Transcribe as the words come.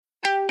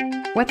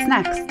What's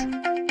next?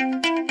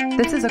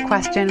 This is a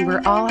question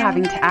we're all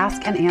having to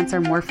ask and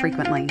answer more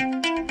frequently.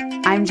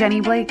 I'm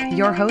Jenny Blake,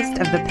 your host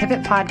of the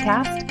Pivot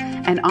Podcast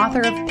and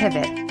author of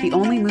Pivot, The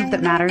Only Move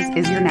That Matters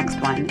Is Your Next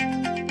One.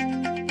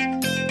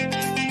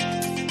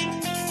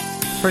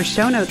 For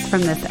show notes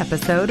from this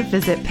episode,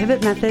 visit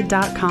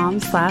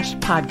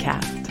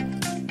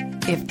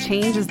pivotmethod.com/podcast. If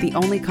change is the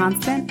only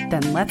constant,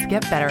 then let's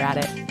get better at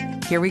it.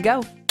 Here we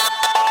go.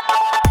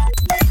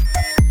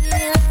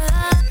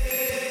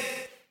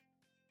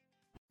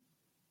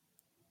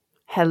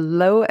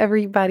 Hello,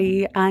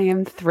 everybody. I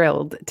am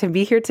thrilled to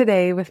be here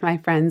today with my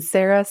friend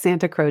Sarah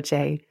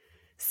Santacroce.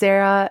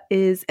 Sarah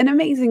is an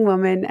amazing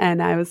woman,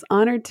 and I was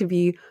honored to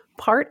be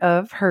part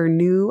of her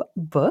new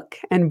book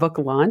and book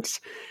launch.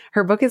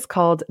 Her book is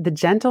called The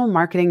Gentle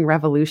Marketing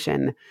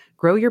Revolution: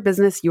 Grow Your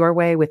Business Your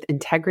Way with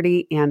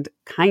Integrity and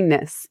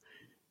Kindness.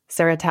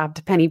 Sarah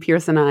tapped Penny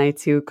Pierce and I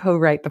to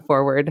co-write the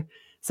foreword.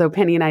 So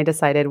Penny and I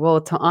decided, well,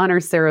 to honor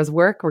Sarah's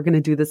work, we're going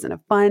to do this in a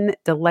fun,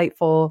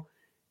 delightful,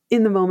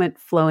 in the moment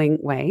flowing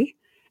way.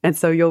 And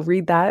so you'll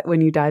read that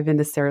when you dive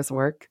into Sarah's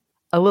work.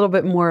 A little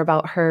bit more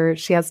about her.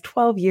 She has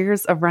 12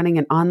 years of running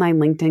an online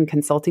LinkedIn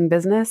consulting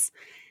business,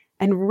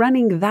 and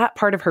running that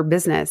part of her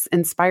business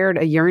inspired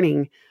a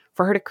yearning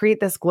for her to create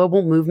this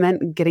global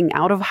movement, getting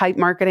out of hype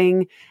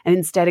marketing and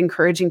instead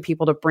encouraging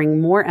people to bring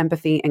more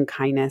empathy and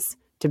kindness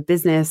to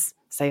business,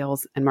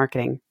 sales, and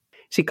marketing.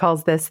 She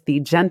calls this the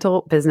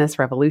Gentle Business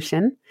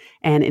Revolution.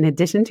 And in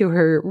addition to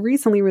her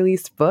recently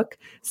released book,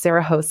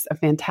 Sarah hosts a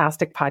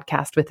fantastic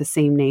podcast with the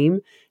same name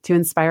to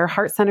inspire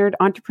heart-centered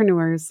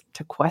entrepreneurs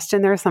to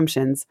question their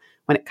assumptions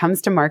when it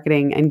comes to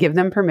marketing and give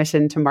them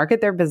permission to market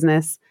their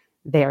business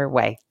their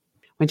way.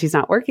 When she's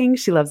not working,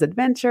 she loves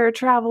adventure,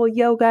 travel,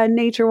 yoga,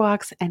 nature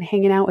walks, and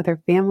hanging out with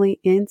her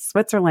family in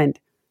Switzerland.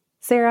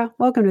 Sarah,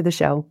 welcome to the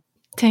show.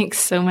 Thanks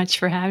so much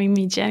for having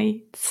me,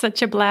 Jenny. It's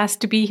such a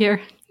blast to be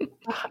here.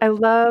 I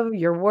love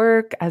your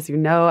work. As you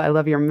know, I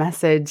love your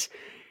message.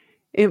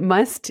 It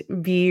must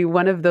be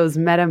one of those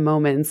meta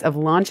moments of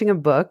launching a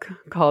book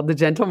called The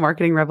Gentle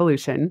Marketing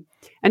Revolution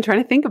and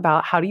trying to think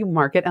about how do you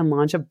market and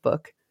launch a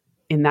book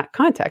in that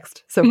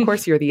context. So of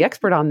course, you're the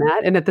expert on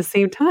that. And at the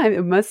same time,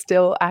 it must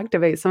still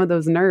activate some of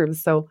those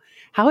nerves. So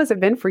how has it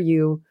been for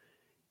you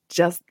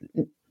just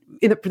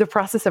in the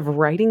process of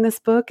writing this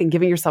book and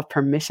giving yourself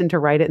permission to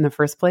write it in the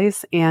first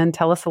place? And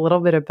tell us a little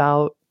bit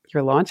about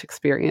your launch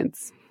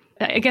experience.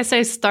 I guess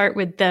I start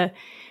with the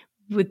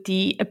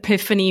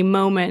epiphany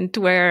moment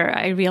where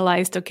I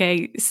realized,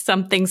 okay,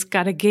 something's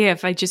got to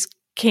give. I just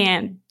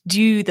can't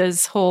do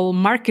this whole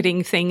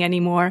marketing thing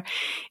anymore.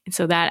 And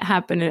so that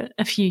happened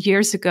a few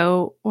years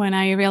ago when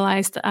I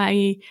realized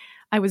I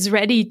was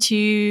ready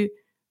to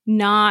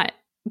not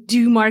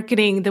do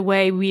marketing the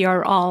way we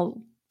are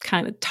all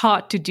kind of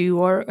taught to do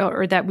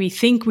or that we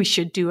think we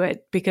should do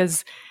it,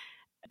 because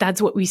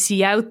that's what we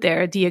see out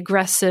there, the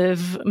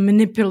aggressive,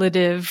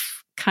 manipulative,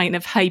 kind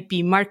of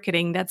hypey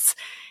marketing. That's,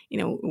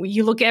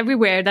 you look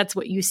everywhere, that's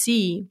what you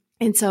see.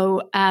 And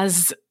so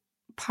as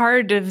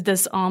part of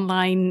this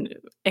online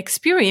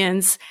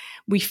experience,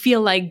 we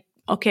feel like,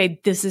 okay,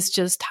 this is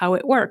just how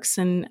it works.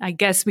 And I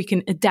guess we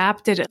can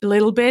adapt it a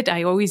little bit.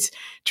 I always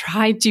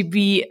try to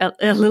be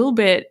a little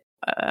bit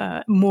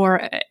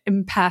more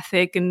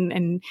empathic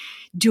and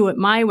do it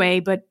my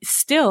way. But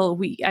still,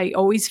 I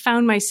always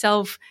found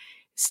myself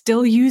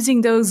still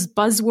using those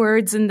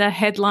buzzwords in the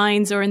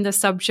headlines or in the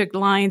subject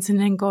lines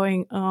and then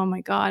going, oh my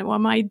God, what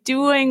am I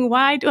doing?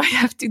 Why do I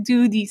have to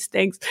do these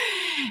things?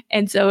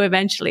 And so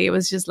eventually it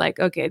was just like,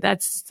 okay,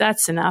 that's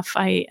enough.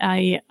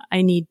 I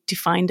need to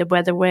find a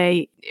better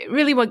way.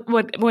 Really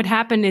what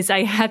happened is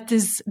I had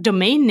this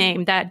domain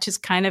name that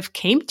just kind of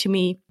came to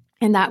me.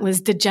 And that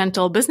was The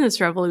Gentle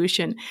Business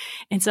Revolution.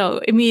 And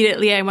so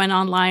immediately I went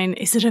online.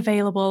 Is it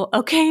available?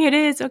 Okay, it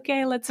is.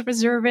 Okay, let's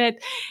reserve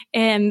it.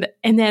 And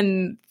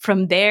then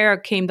from there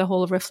came the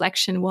whole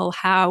reflection, well,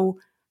 how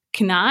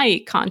can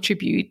I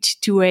contribute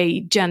to a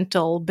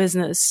gentle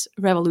business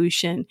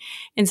revolution?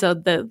 And so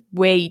the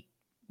way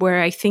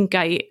where I think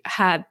I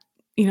had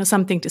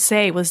something to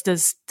say was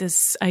this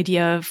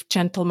idea of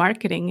gentle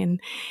marketing. And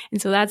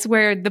so that's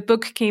where the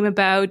book came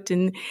about.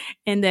 And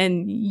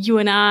then you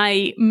and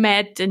I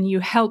met and you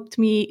helped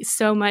me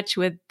so much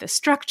with the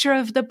structure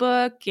of the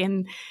book.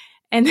 And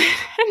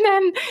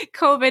then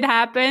COVID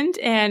happened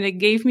and it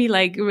gave me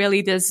like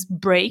really this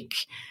break.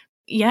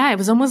 Yeah, it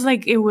was almost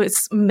like it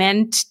was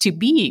meant to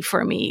be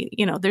for me.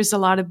 There's a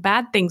lot of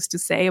bad things to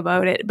say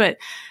about it, but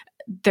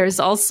there's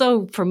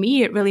also, for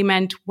me, it really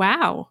meant,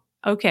 wow,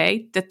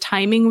 okay, the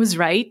timing was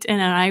right.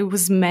 And I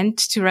was meant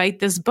to write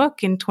this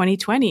book in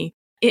 2020.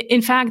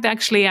 In fact,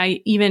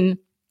 actually,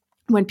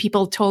 when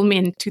people told me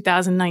in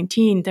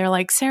 2019, they're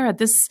like, Sarah,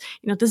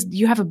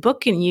 you have a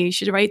book in you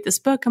should write this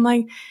book. I'm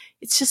like,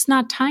 it's just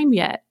not time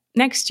yet.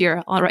 Next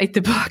year, I'll write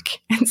the book.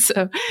 And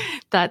so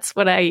that's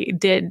what I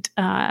did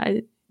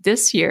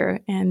this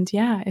year. And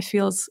yeah, it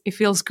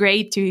feels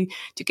great to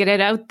get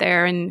it out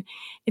there. And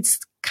it's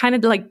kind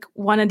of like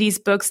one of these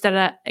books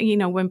that,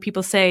 when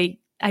people say,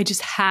 I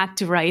just had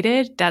to write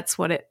it, that's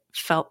what it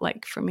felt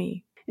like for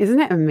me. Isn't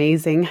it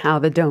amazing how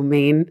the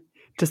domain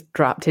just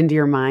dropped into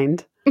your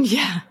mind?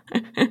 Yeah.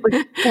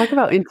 Like, talk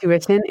about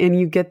intuition, and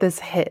you get this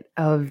hit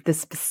of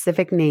this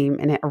specific name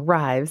and it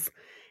arrives.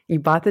 You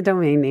bought the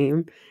domain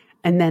name.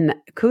 And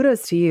then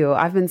kudos to you.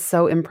 I've been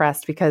so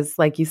impressed because,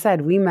 like you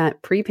said, we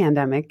met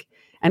pre-pandemic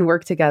and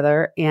worked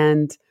together.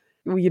 And,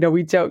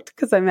 we joked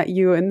because I met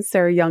you and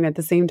Sarah Young at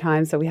the same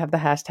time. So we have the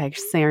hashtag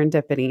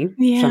serendipity,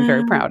 which I'm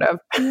very proud of.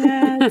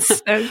 Yes,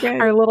 so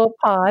good. Our little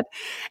pod.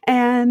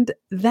 And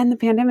then the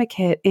pandemic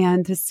hit.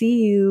 And to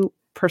see you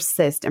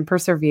persist and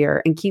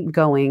persevere and keep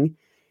going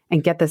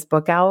and get this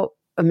book out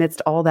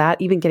amidst all that,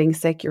 even getting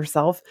sick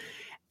yourself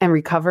and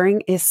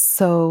recovering, is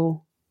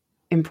so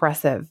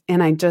impressive.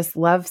 And I just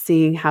love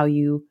seeing how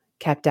you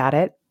kept at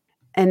it.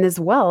 And as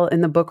well, in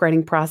the book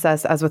writing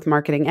process, as with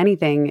marketing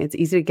anything, it's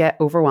easy to get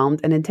overwhelmed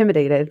and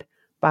intimidated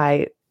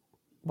by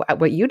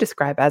what you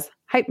describe as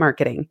hype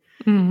marketing.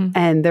 Mm-hmm.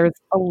 And there's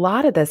a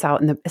lot of this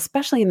out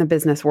especially in the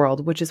business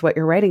world, which is what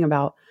you're writing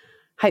about.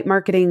 Hype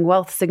marketing,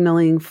 wealth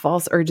signaling,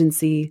 false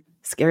urgency,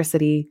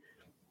 scarcity.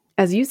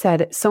 As you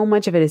said, so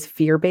much of it is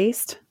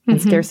fear-based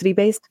and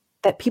scarcity-based,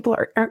 that people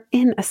are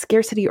in a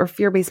scarcity or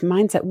fear-based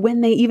mindset when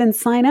they even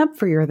sign up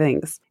for your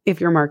things, if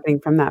you're marketing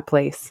from that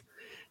place.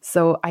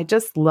 So I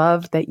just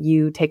love that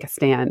you take a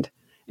stand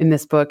in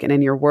this book and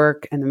in your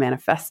work and the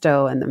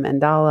manifesto and the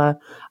mandala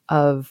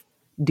of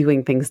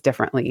doing things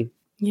differently.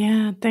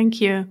 Yeah, thank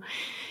you.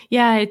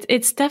 Yeah,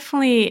 it's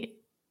definitely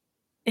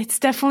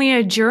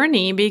a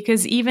journey,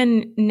 because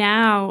even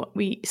now,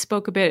 we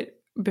spoke a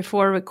bit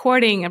before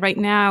recording. Right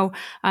now,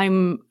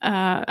 I'm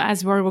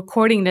as we're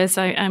recording this,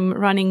 I'm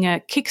running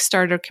a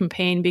Kickstarter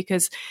campaign,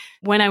 because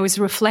when I was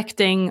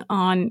reflecting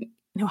on,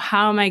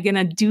 how am I going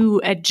to do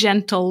a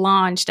gentle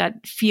launch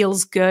that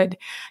feels good?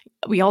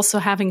 We also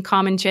have in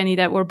common, Jenny,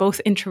 that we're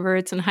both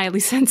introverts and highly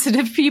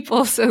sensitive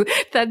people. So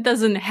that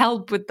doesn't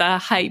help with the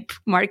hype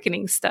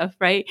marketing stuff,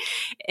 right?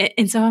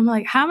 And so I'm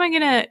like, how am I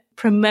going to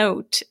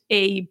promote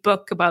a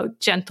book about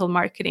gentle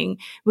marketing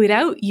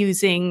without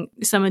using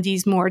some of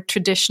these more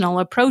traditional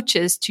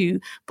approaches to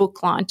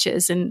book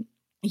launches? And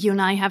you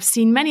and I have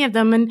seen many of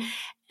them.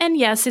 And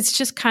yes, it's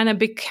just kind of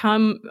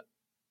become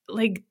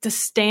like the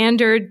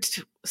standard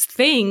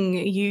thing.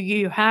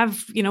 You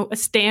have, a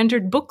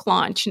standard book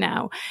launch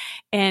now.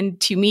 And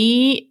to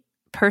me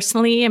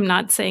personally, I'm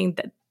not saying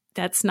that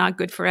that's not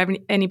good for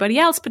anybody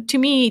else, but to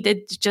me,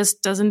 that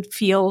just doesn't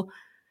feel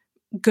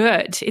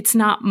good. It's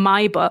not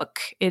my book.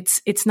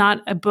 It's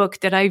not a book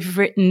that I've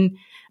written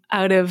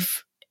out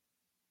of,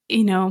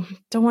 don't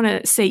want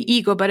to say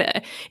ego,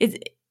 but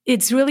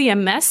it's really a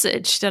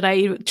message that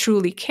I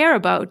truly care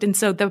about. And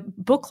so the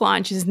book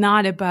launch is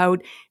not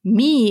about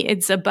me.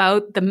 It's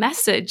about the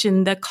message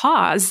and the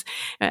cause,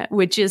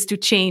 which is to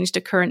change the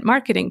current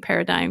marketing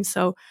paradigm.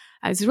 So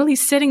I was really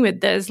sitting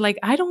with this, like,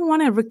 I don't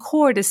want to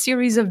record a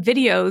series of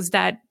videos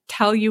that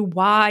tell you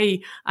why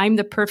I'm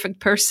the perfect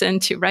person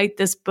to write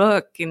this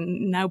book.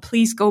 And now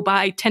please go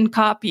buy 10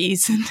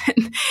 copies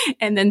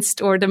and then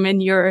store them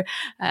in your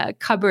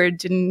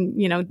cupboard and,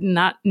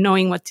 not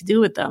knowing what to do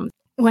with them.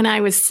 When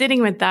I was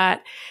sitting with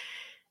that,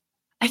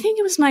 I think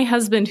it was my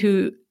husband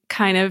who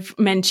kind of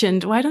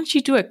mentioned, why don't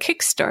you do a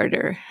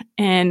Kickstarter?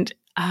 And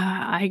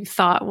I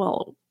thought,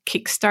 well,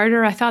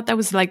 Kickstarter, I thought that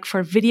was like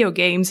for video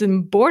games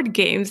and board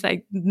games.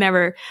 I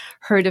never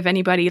heard of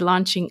anybody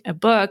launching a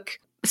book,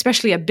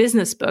 especially a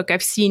business book.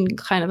 I've seen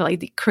kind of like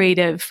the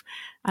creative,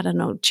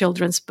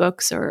 children's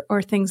books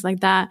or things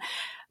like that.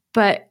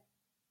 But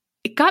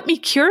it got me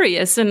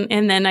curious. And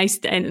then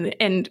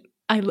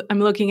I'm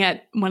looking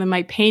at one of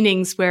my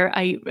paintings where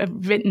I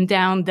have written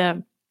down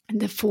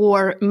the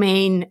 4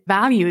 main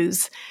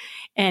values,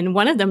 and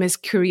one of them is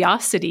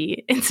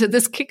curiosity. And so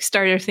this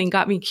Kickstarter thing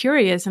got me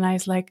curious, and I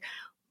was like,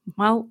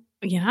 well,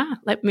 yeah,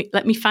 let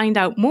me find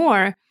out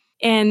more.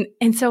 And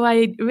so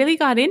I really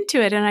got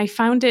into it, and I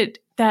found it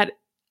that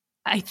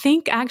I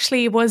think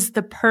actually it was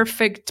the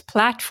perfect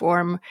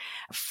platform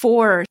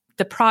for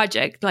the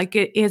project. Like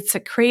it's a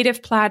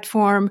creative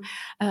platform.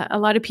 A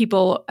lot of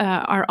people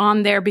are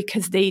on there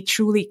because they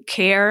truly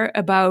care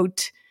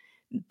about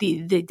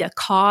the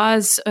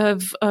cause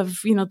of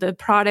the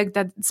product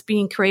that's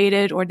being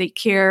created, or they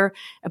care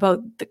about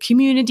the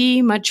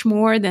community much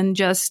more than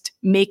just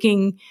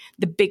making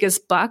the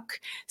biggest buck.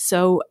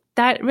 So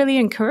that really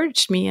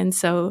encouraged me, and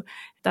so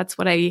that's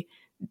what I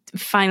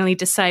finally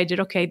decided.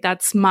 Okay,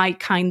 that's my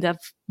kind of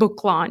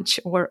book launch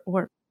or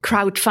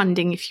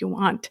crowdfunding, if you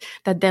want,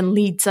 that then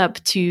leads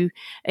up to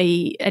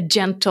a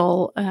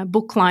gentle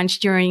book launch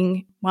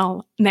during,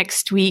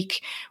 next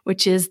week,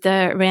 which is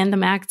the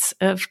Random Acts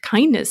of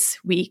Kindness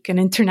Week, an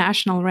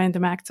International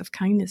Random Acts of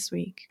Kindness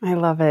Week. I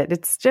love it.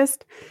 It's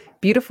just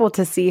beautiful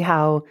to see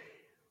how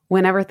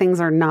whenever things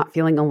are not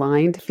feeling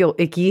aligned, feel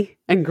icky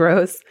and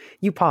gross,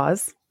 you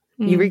pause,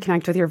 you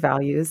reconnect with your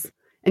values,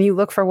 and you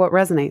look for what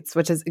resonates,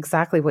 which is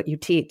exactly what you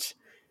teach.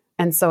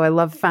 And so I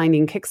love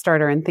finding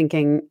Kickstarter and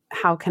thinking,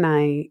 how can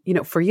I,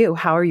 for you,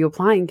 how are you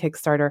applying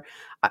Kickstarter?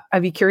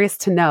 I'd be curious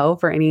to know,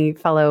 for any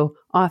fellow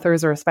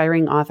authors or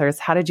aspiring authors,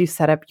 how did you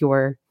set up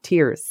your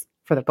tiers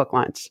for the book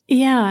launch?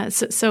 Yeah.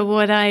 So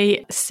what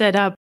I set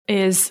up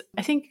is,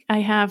 I think I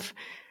have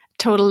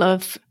total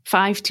of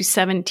 5 to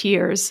 7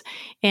 tiers,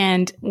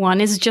 and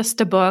one is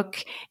just a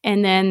book.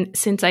 And then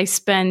since I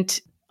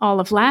spent all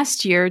of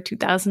last year,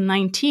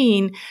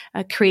 2019,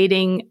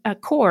 creating a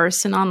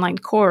course, an online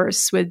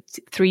course with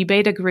 3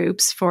 beta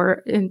groups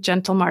for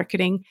gentle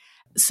marketing,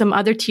 some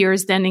other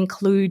tiers then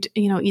include,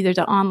 either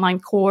the online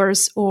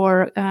course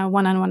or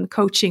one-on-one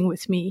coaching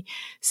with me.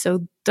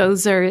 So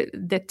those are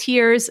the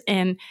tiers.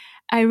 And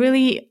I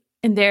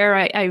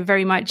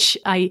very much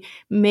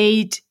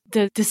made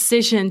the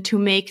decision to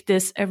make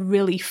this a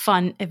really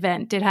fun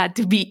event. It had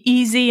to be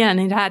easy and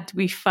it had to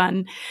be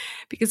fun,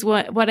 because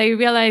what I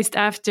realized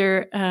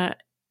after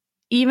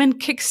even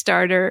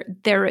Kickstarter,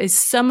 there is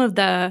some of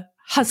the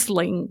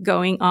hustling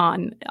going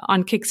on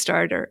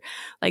Kickstarter.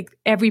 Like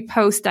every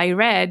post I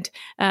read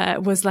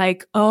was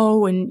like,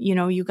 oh, and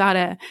you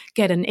gotta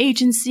get an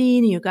agency,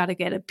 and you gotta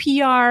get a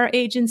PR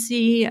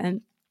agency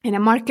and a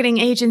marketing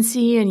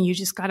agency, and you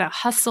just gotta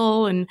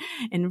hustle and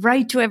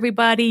write to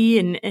everybody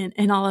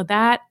and all of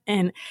that.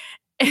 And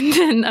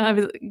then,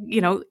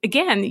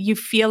 again, you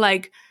feel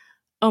like,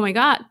 oh my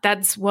God,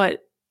 that's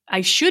what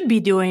I should be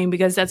doing,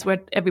 because that's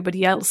what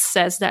everybody else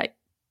says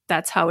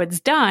that's how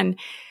it's done.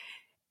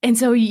 And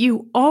so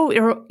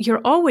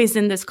you're always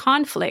in this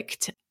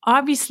conflict.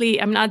 Obviously,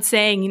 I'm not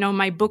saying,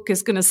 my book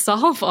is going to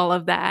solve all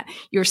of that.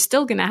 You're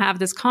still going to have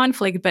this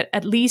conflict, but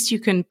at least you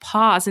can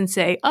pause and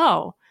say,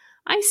 oh,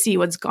 I see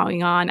what's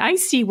going on. I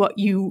see what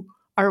you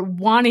are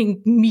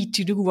wanting me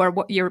to do or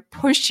what you're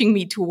pushing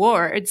me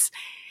towards.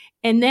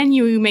 And then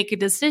you make a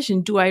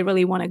decision. Do I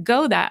really want to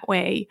go that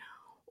way?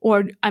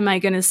 Or am I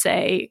going to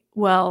say,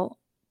 well,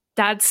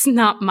 that's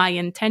not my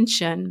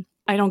intention.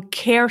 I don't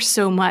care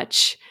so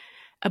much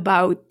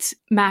about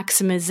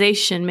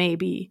maximization,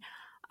 maybe.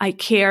 I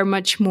care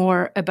much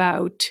more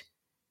about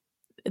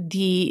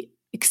the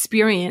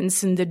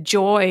experience and the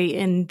joy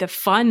and the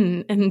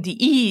fun and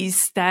the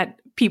ease that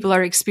people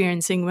are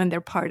experiencing when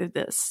they're part of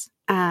this.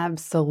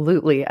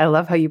 Absolutely. I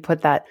love how you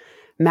put that,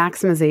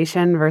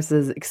 maximization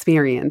versus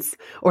experience,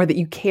 or that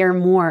you care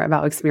more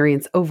about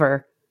experience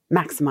over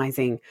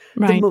maximizing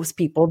the most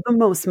people, the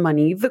most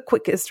money, the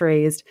quickest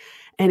raised.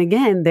 And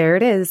again, there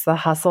it is, the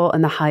hustle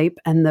and the hype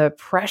and the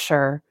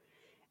pressure.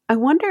 I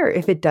wonder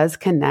if it does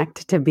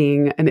connect to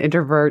being an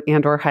introvert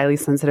and or highly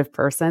sensitive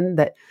person,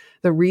 that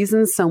the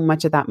reason so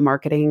much of that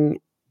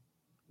marketing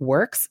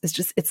works is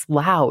just, it's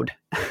loud.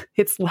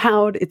 It's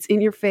loud. It's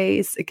in your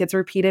face. It gets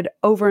repeated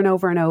over and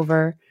over and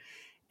over.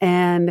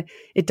 And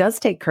it does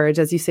take courage.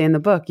 As you say in the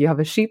book, you have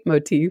a sheep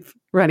motif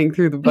running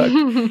through the book.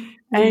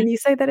 And you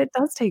say that it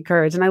does take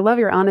courage. And I love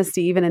your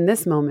honesty, even in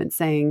this moment,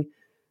 saying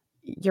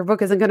your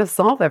book isn't going to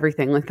solve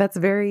everything. Like, that's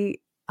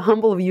very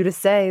humble of you to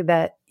say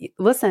that,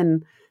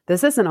 listen,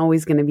 this isn't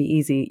always going to be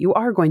easy. You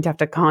are going to have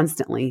to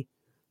constantly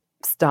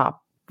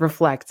stop,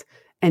 reflect,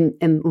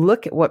 and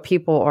look at what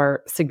people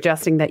are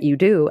suggesting that you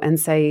do and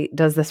say,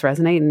 does this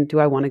resonate? And do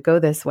I want to go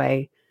this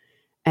way?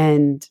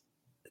 And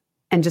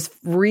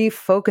just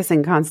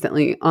refocusing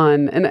constantly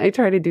on, and I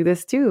try to do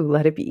this too,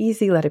 let it be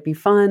easy, let it be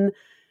fun,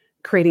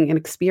 creating an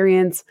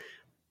experience.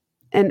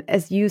 And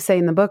as you say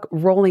in the book,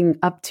 rolling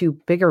up to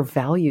bigger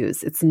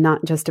values. It's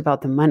not just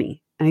about the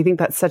money. And I think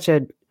that's such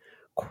a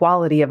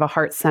quality of a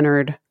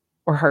heart-centered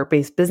or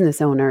heart-based business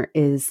owner,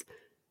 is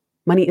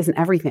money isn't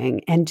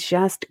everything. And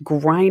just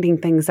grinding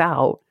things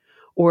out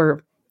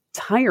or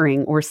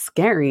tiring or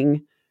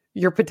scaring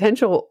your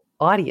potential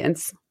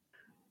audience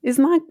it's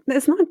not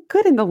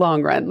good in the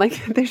long run.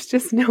 Like, there's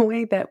just no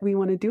way that we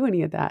want to do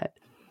any of that.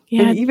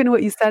 Yeah. And even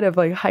what you said of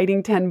like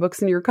hiding 10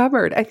 books in your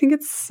cupboard, I think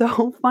it's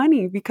so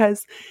funny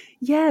because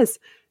yes,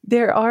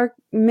 there are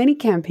many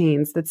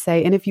campaigns that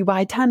say, and if you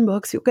buy 10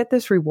 books, you'll get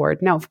this reward.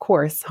 Now, of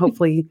course,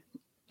 hopefully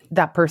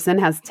that person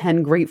has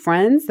 10 great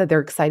friends that they're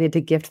excited to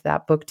gift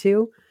that book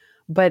to,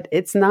 but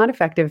it's not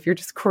effective if you're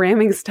just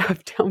cramming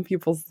stuff down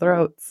people's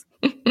throats.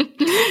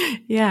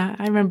 Yeah,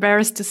 I'm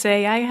embarrassed to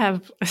say I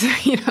have,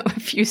 a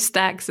few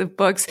stacks of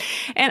books,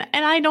 and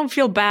I don't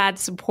feel bad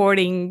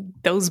supporting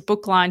those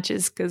book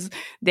launches because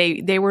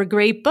they were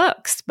great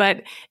books.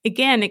 But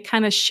again, it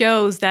kind of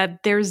shows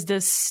that there's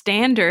this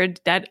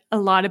standard that a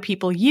lot of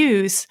people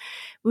use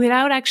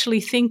without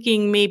actually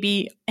thinking,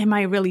 maybe, am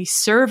I really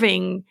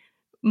serving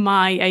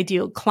my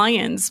ideal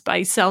clients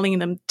by selling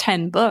them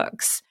 10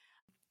 books?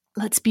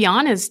 Let's be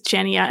honest,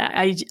 Jenny,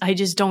 I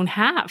just don't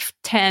have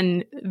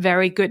 10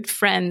 very good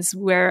friends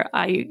where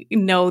I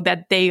know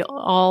that they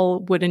all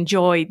would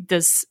enjoy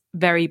this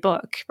very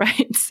book,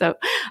 right? So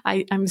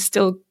I'm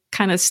still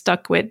kind of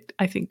stuck with,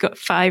 I think,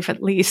 5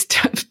 at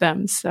least of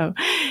them. So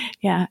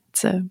yeah,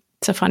 it's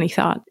a funny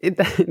thought.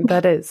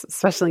 That is,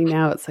 especially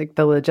now, it's like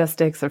the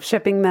logistics of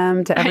shipping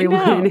them to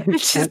everyone. It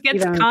just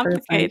gets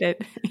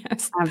complicated.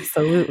 Yes.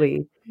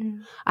 Absolutely. Yeah.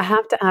 I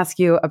have to ask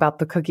you about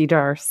the cookie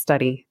jar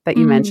study that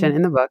you mentioned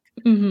in the book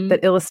that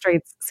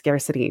illustrates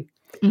scarcity.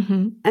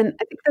 And I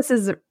think this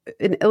is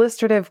an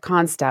illustrative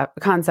concept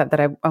that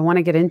I want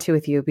to get into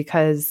with you,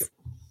 because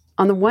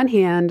on the one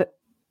hand,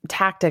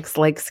 tactics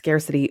like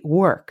scarcity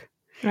work.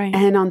 Right.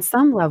 And on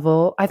some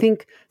level, I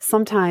think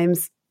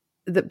sometimes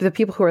the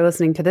people who are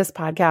listening to this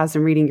podcast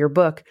and reading your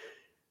book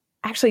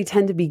actually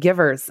tend to be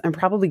givers and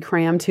probably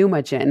cram too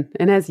much in.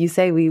 And as you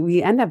say,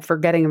 we end up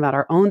forgetting about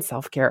our own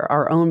self-care,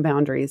 our own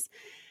boundaries.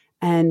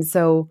 And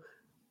so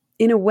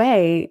in a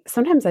way,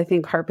 sometimes I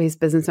think heart-based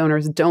business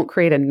owners don't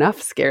create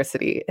enough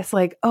scarcity. It's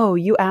like, oh,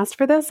 you asked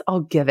for this,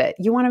 I'll give it.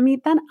 You want to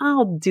meet, then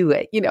I'll do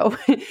it,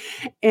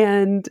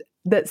 and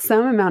that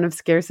some amount of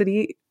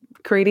scarcity,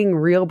 creating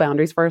real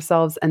boundaries for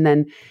ourselves and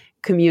then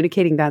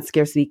communicating that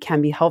scarcity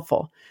can be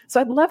helpful. So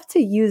I'd love to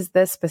use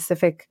this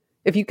specific,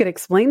 if you could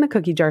explain the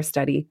cookie jar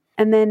study,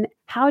 and then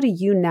how do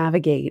you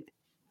navigate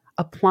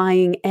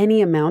applying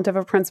any amount of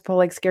a principle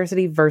like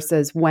scarcity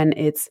versus when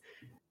it's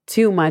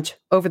too much,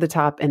 over the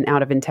top, and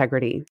out of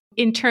integrity?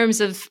 In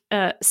terms of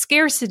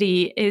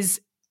scarcity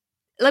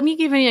let me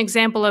give you an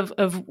example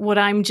of what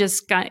I'm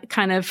just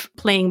kind of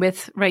playing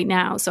with right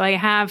now. So I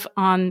have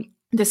on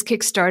this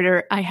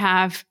Kickstarter, I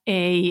have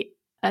an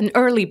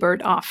early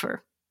bird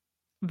offer.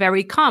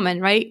 Very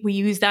common, right? We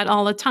use that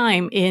all the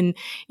time in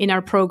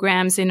our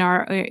programs, in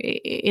our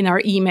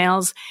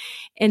emails.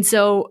 And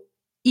so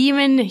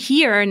even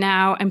here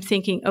now, I'm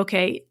thinking,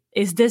 okay,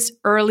 is this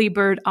early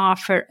bird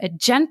offer a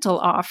gentle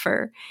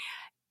offer?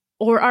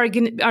 Or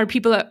are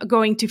people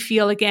going to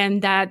feel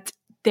again that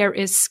there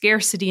is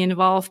scarcity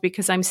involved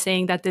because I'm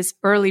saying that this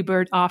early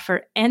bird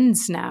offer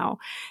ends now?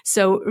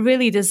 So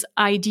really this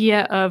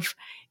idea of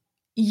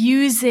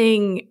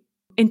using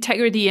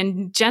integrity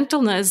and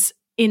gentleness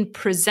in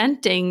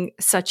presenting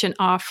such an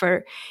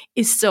offer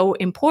is so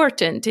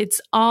important. It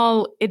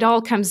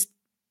all comes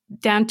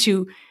down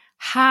to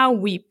how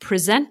we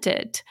present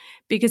it.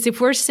 Because if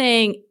we're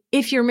saying,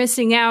 if you're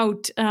missing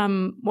out,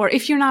 or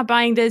if you're not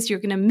buying this, you're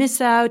going to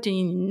miss out and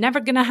you're never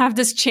going to have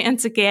this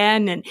chance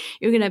again. And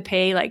you're going to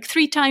pay like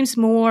 3 times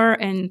more,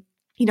 and,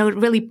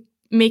 really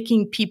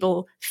making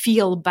people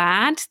feel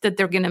bad that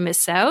they're going to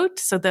miss out.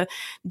 So the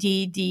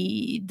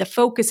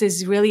focus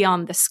is really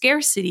on the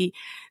scarcity.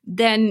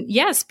 Then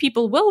yes,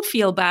 people will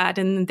feel bad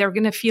and they're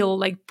going to feel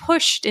like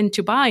pushed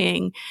into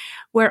buying.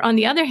 Where on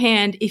the other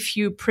hand, if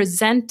you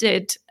present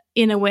it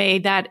in a way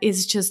that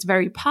is just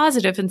very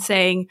positive and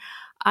saying,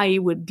 I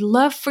would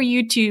love for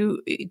you to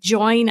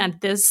join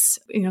at this,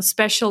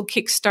 special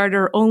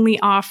Kickstarter only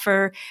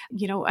offer.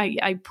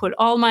 I put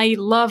all my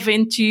love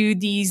into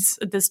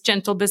this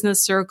gentle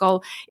business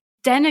circle.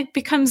 Then it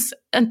becomes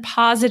a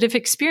positive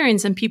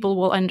experience and people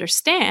will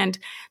understand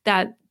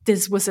that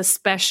this was a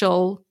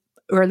special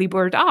early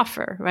bird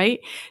offer, right?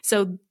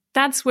 So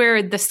that's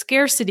where the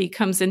scarcity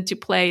comes into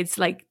play. It's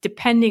like,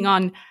 depending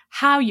on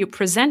how you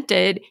present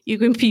it, you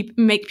can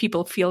make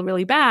people feel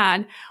really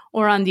bad.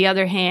 Or on the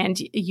other hand,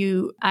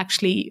 you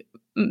actually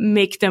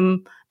make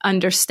them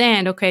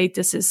understand, okay,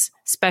 this is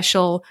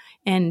special,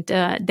 and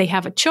they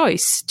have a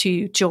choice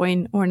to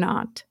join or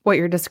not. What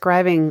you're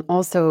describing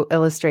also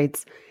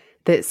illustrates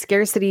the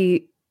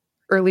scarcity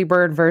early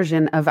bird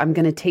version of, I'm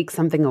going to take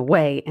something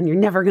away and you're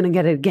never going to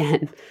get it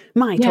again,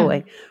 my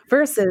toy,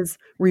 versus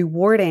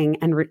rewarding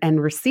and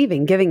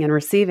receiving, giving and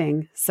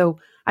receiving. So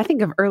I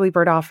think of early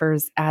bird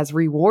offers as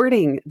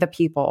rewarding the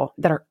people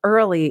that are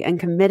early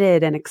and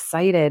committed and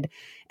excited.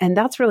 And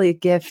that's really a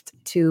gift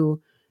to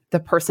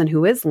the person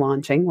who is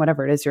launching,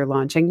 whatever it is you're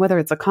launching, whether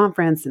it's a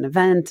conference, an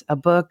event, a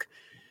book,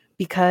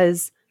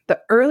 because the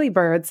early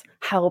birds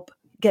help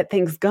get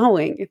things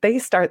going. They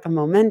start the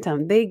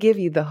momentum. They give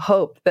you the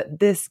hope that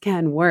this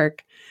can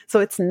work. So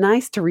it's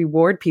nice to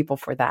reward people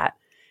for that.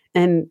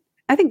 And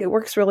I think it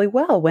works really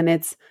well when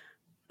it's,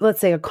 let's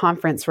say, a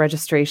conference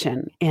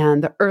registration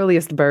and the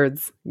earliest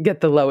birds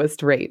get the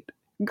lowest rate.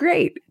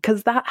 Great,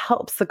 because that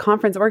helps the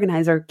conference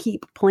organizer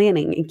keep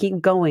planning and keep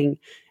going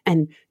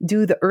and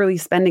do the early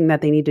spending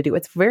that they need to do.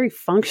 It's very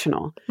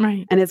functional.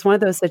 Right. And it's one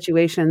of those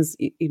situations,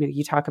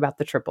 you talk about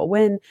the triple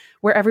win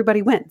where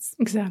everybody wins.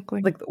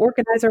 Exactly. Like the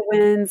organizer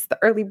wins, the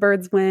early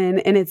birds win,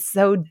 and it's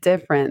so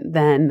different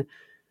than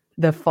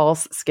the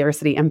false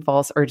scarcity and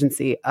false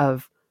urgency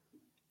of,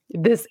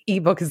 this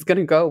ebook is going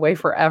to go away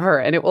forever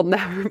and it will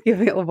never be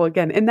available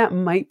again. And that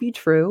might be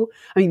true.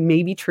 I mean,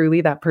 maybe truly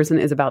that person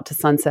is about to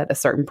sunset a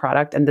certain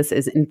product and this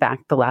is in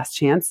fact the last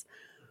chance.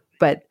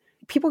 But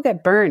people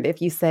get burned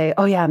if you say,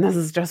 oh yeah, and this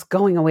is just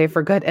going away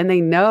for good. And they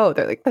know,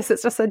 they're like, this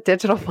is just a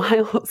digital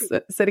file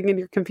sitting in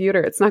your computer.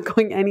 It's not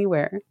going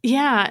anywhere.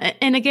 Yeah.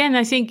 And again,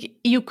 I think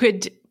you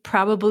could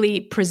probably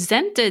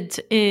present it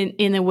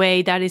in a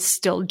way that is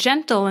still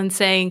gentle and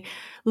saying,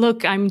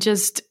 look, I'm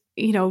just,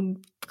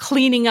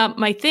 cleaning up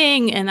my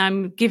thing and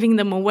I'm giving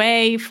them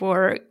away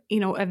for,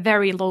 a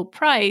very low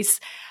price.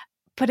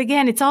 But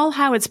again, it's all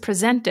how it's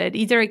presented.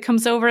 Either it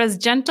comes over as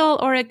gentle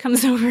or it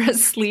comes over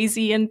as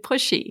sleazy and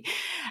pushy.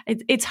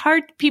 It's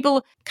hard.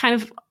 People kind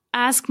of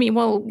ask me,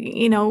 well,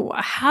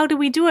 how do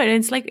we do it? And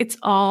it's like, it's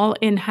all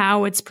in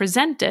how it's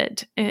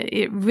presented.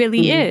 It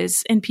really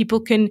is. And people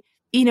can,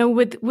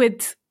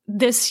 with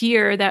this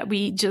year that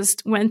we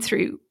just went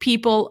through,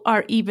 people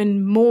are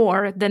even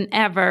more than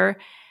ever.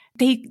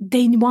 They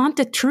want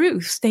the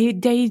truth. They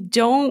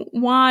don't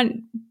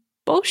want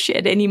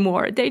bullshit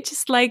anymore. They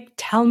just like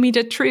tell me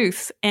the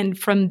truth. And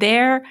from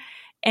there,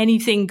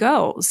 anything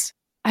goes.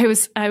 I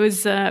was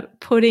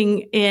putting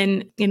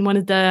in one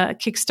of the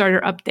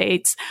Kickstarter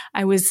updates,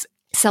 I was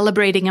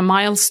celebrating a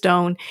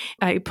milestone.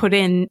 I put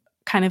in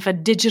kind of a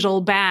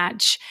digital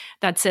badge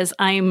that says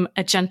I'm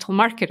a gentle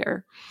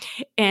marketer.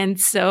 And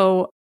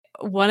so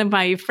one of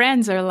my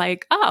friends are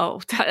like,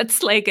 oh,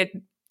 that's like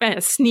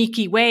a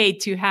sneaky way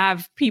to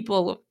have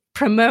people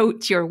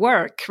promote your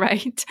work,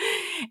 right?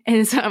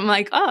 And so I'm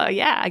like, oh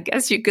yeah, I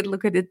guess you could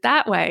look at it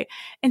that way.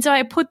 And so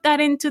I put that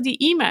into the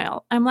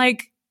email. I'm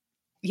like,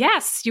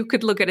 yes, you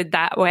could look at it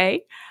that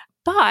way,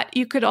 but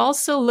you could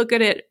also look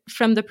at it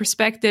from the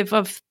perspective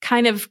of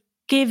kind of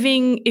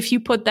giving, if you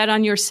put that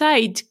on your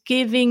site,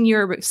 giving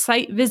your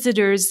site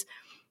visitors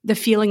the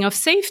feeling of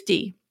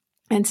safety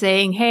and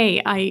saying,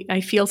 hey,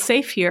 I feel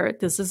safe here.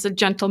 This is a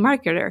gentle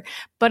marketer.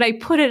 But I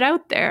put it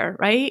out there,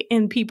 right?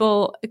 And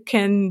people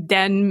can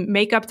then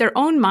make up their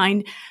own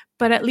mind.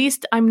 But at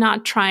least I'm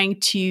not trying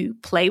to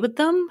play with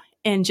them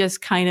and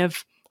just kind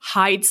of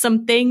hide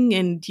something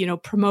and,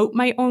 promote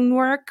my own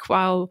work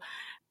while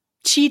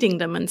cheating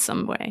them in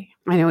some way.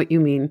 I know what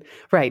you mean.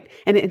 Right.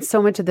 And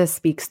so much of this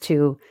speaks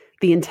to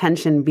the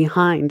intention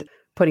behind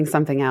putting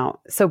something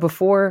out. So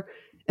before,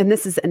 and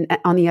this is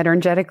on the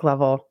energetic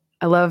level,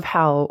 I love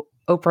how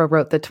Oprah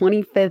wrote the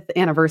 25th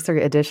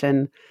anniversary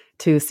edition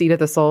to Seat of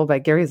the Soul by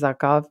Gary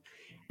Zukav.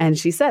 And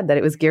she said that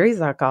it was Gary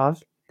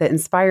Zukav that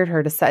inspired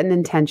her to set an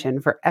intention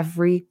for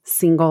every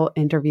single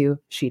interview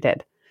she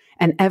did.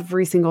 And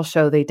every single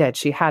show they did,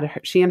 she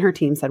and her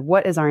team said,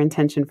 what is our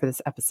intention for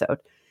this episode?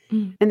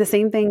 Mm. And the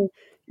same thing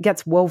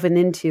gets woven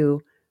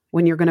into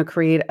when you're going to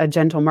create a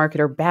gentle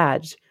marketer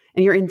badge.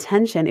 And your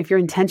intention, if your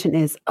intention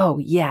is, oh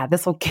yeah,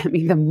 this will get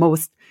me the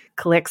most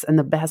clicks and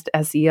the best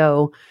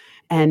SEO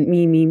and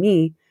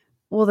me,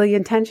 well, the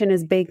intention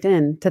is baked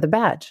in to the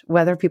badge,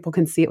 whether people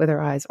can see it with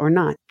their eyes or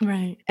not.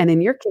 Right. And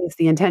in your case,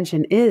 the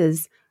intention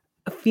is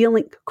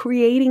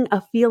creating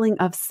a feeling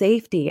of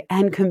safety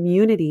and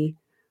community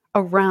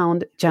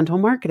around gentle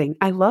marketing.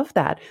 I love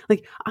that.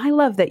 Like, I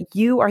love that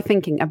you are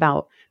thinking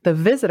about the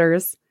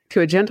visitors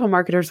to a gentle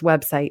marketer's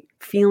website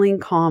feeling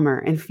calmer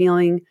and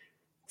feeling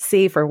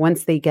safer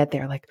once they get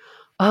there. Like,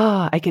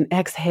 oh, I can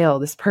exhale.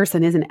 This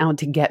person isn't out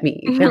to get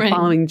me. They're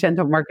following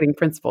gentle marketing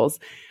principles.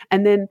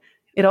 And then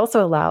it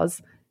also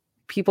allows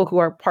people who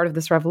are part of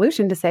this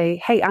revolution to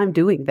say, hey, I'm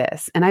doing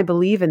this and I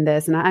believe in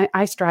this and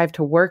I strive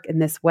to work in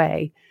this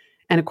way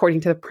and according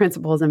to the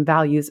principles and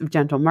values of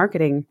gentle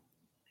marketing.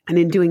 And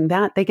in doing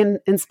that, they can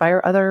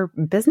inspire other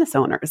business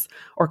owners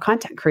or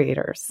content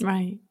creators.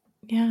 Right.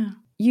 Yeah.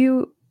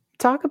 You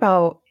talk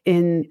about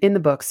in the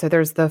book, so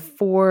there's the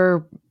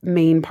 4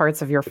 main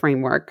parts of your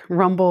framework: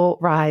 Rumble,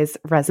 Rise,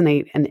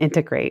 Resonate, and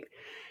Integrate.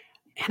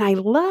 And I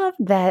love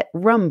that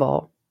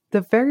Rumble,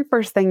 the very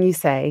first thing you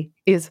say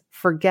is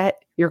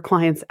forget your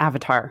client's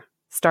avatar.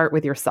 Start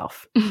with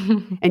yourself.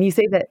 And you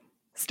say that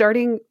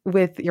starting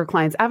with your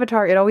client's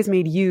avatar, it always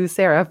made you,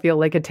 Sarah, feel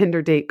like a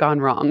Tinder date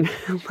gone wrong.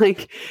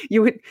 Like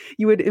you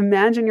would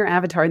imagine your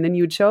avatar and then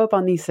you would show up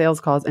on these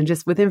sales calls and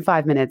just within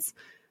 5 minutes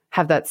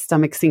have that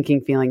stomach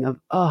sinking feeling of,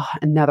 oh,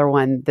 another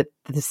one that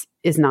this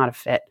is not a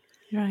fit.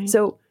 Right.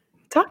 So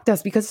talk to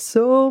us, because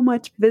so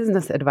much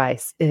business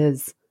advice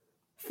is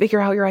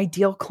figure out your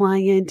ideal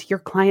client, your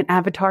client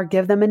avatar,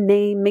 give them a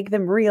name, make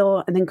them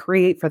real, and then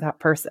create for that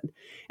person.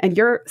 And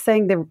you're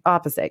saying the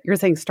opposite. You're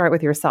saying start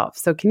with yourself.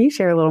 So can you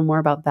share a little more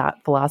about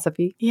that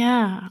philosophy?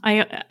 Yeah.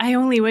 I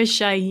only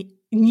wish I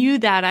knew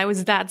that I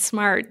was that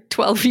smart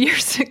 12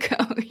 years ago,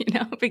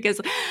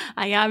 because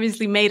I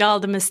obviously made all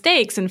the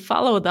mistakes and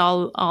followed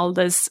all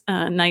this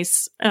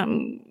nice,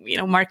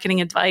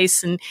 marketing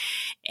advice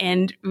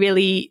and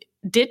really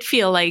did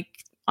feel like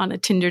on a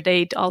Tinder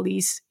date all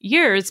these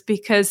years,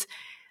 because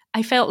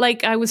I felt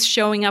like I was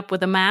showing up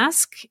with a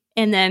mask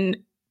and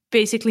then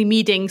basically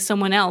meeting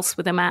someone else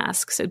with a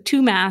mask. So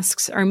 2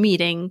 masks are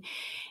meeting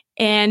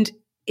and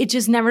it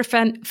just never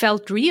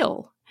felt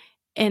real.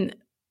 And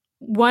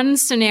one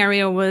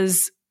scenario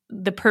was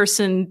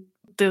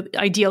the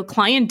ideal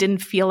client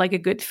didn't feel like a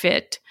good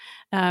fit.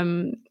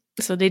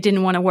 So they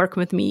didn't want to work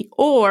with me.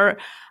 Or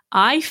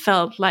I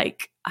felt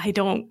like I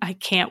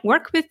can't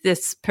work with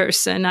this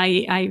person.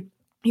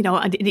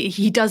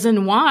 He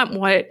doesn't want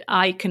what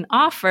I can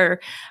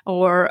offer,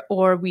 or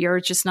we are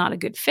just not a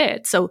good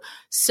fit.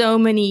 So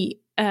many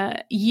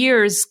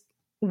years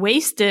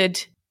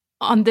wasted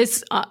on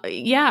this,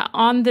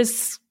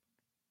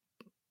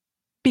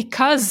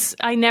 because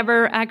I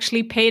never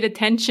actually paid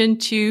attention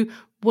to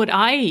what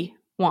I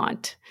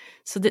want.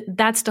 So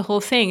that's the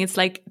whole thing. It's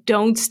like,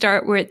 don't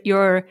start with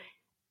your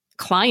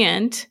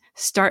client,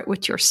 start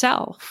with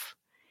yourself.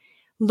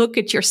 Look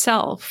at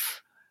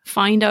yourself,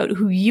 find out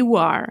who you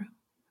are.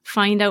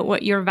 Find out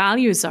what your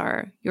values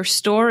are, your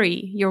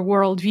story, your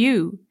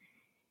worldview.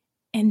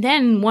 And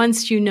then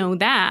once you know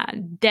that,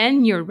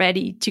 then you're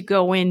ready to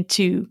go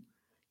into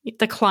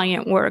the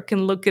client work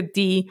and look at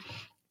the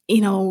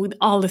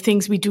all the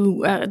things we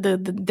do, the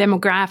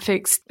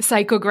demographics,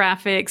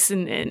 psychographics,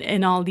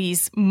 and all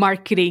these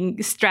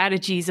marketing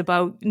strategies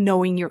about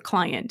knowing your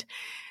client.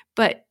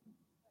 But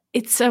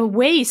it's a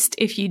waste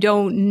if you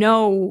don't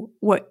know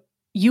what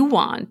you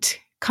want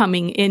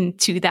coming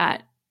into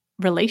that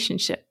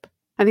relationship.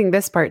 I think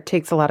this part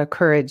takes a lot of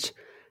courage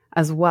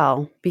as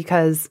well,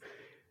 because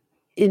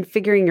in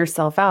figuring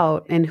yourself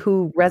out and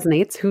who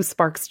resonates, who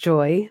sparks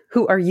joy,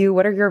 who are you,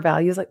 what are your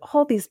values, like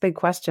all these big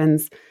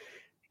questions,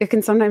 it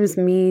can sometimes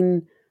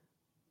mean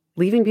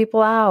leaving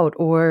people out,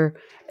 or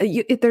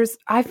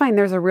I find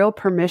there's a real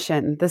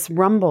permission. This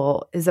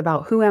rumble is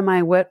about who am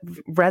I, what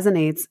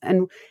resonates,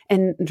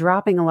 and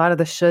dropping a lot of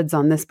the shoulds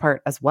on this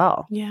part as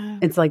well. Yeah.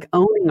 It's like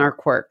owning our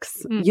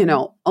quirks,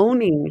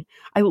 owning.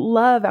 I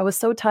was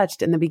so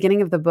touched in the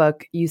beginning of the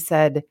book. You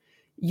said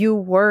you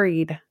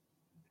worried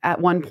at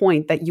one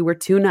point that you were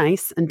too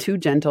nice and too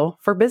gentle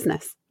for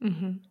business,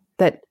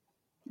 that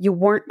you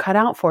weren't cut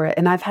out for it.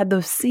 And I've had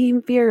those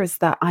same fears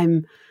that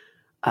I'm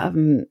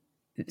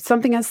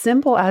something as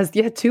simple as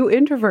too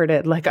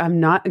introverted. Like I'm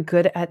not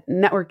good at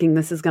networking.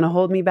 This is going to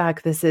hold me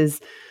back. This is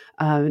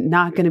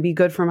not going to be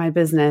good for my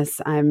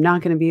business. I'm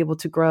not going to be able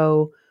to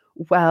grow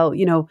well,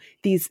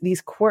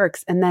 these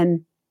quirks. And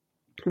then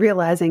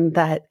realizing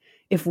that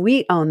if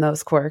we own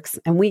those quirks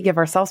and we give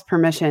ourselves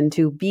permission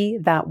to be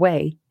that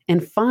way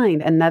and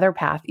find another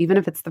path, even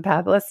if it's the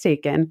path less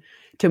taken,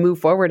 to move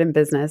forward in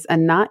business,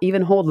 and not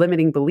even hold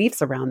limiting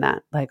beliefs around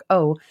that. Like,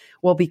 oh,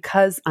 well,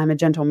 because I'm a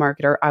gentle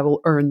marketer, I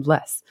will earn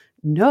less.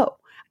 No,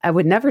 I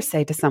would never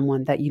say to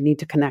someone that you need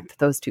to connect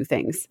those two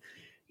things.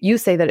 You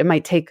say that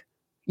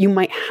you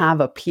might have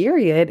a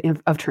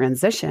period of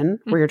transition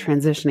where you're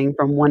transitioning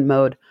from one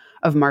mode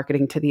of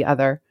marketing to the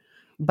other.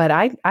 But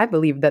I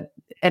believe that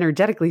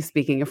energetically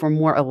speaking, if we're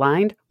more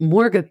aligned,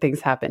 more good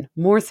things happen,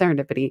 more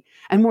serendipity,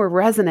 and more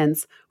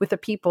resonance with the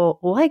people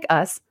like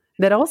us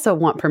that also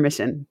want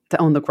permission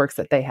to own the quirks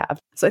that they have.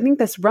 So I think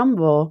this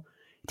rumble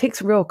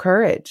takes real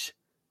courage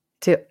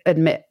to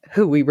admit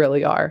who we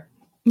really are.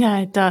 Yeah,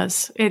 it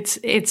does.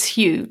 It's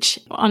huge.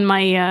 On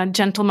my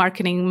gentle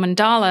marketing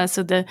mandala,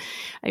 so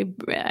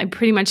I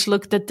pretty much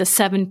looked at the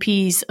 7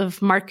 Ps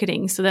of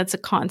marketing. So that's a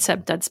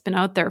concept that's been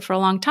out there for a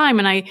long time.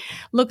 And I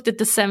looked at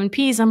the 7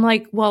 Ps. I'm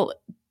like, well,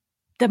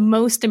 the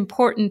most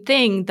important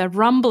thing, the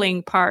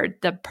rumbling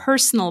part, the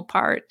personal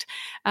part,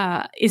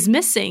 is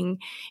missing.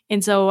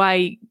 And so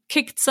I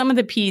kicked some of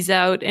the Ps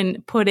out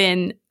and put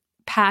in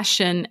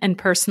passion and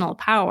personal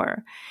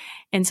power.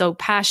 And so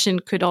passion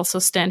could also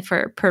stand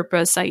for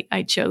purpose.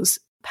 I chose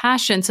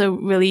passion. So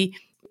really,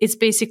 it's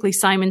basically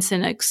Simon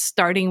Sinek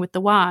starting with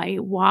the why.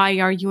 Why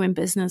are you in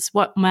business?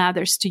 What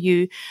matters to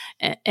you?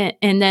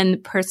 And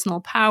then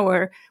personal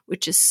power,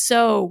 which is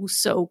so,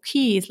 so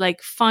key. It's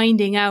like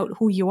finding out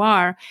who you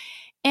are.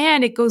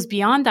 And it goes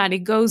beyond that.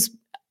 It goes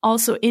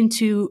also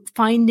into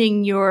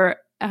finding your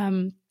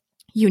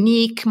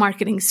unique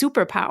marketing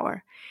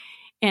superpower.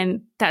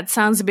 And that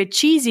sounds a bit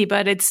cheesy,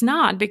 but it's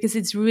not, because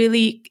it's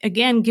really,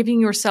 again,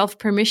 giving yourself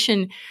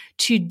permission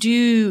to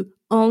do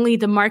only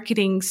the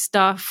marketing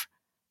stuff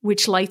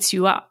which lights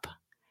you up.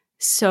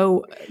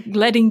 So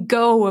letting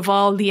go of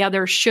all the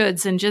other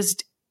shoulds and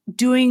just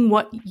doing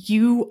what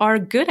you are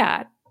good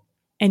at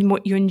and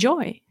what you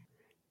enjoy.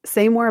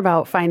 Say more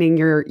about finding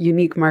your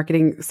unique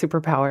marketing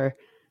superpower.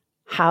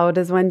 How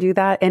does one do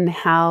that? And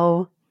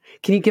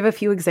can you give a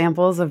few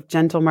examples of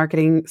gentle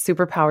marketing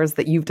superpowers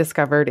that you've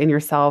discovered in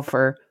yourself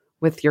or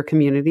with your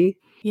community?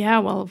 Yeah,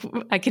 well,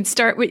 I can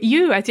start with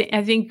you. I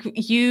think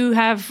you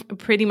have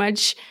pretty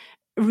much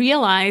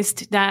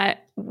realized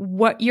that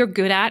what you're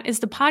good at is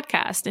the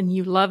podcast, and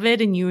you love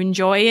it and you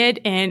enjoy it,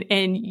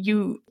 and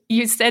you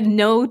said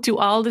no to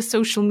all the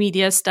social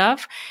media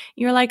stuff.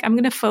 You're like, I'm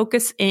going to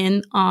focus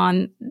in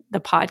on the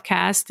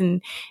podcast,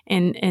 and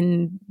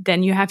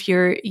then you have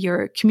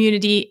your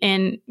community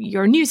and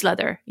your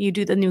newsletter. You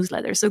do the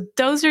newsletter. So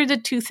those are the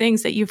two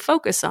things that you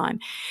focus on.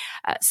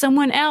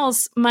 Someone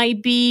else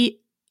might be,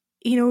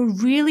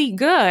 really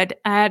good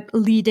at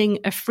leading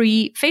a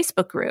free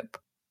Facebook group,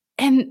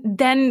 and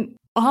then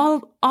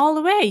all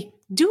the way,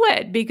 do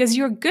it because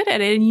you're good at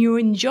it and you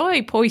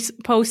enjoy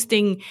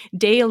posting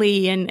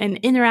daily and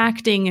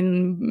interacting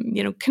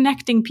and,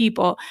 connecting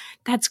people.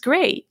 That's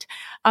great.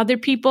 Other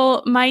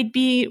people might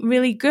be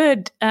really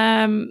good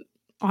on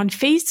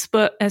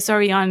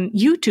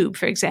YouTube,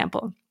 for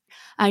example.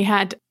 I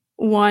had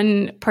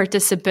one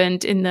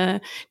participant in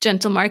the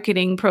Gentle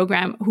Marketing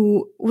program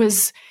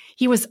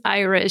he was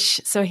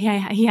Irish. So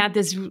he had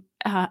this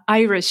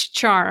Irish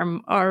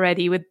charm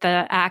already with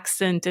the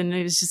accent. And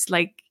it was just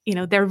like,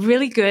 they're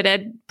really good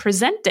at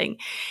presenting.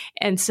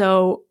 And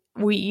so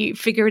we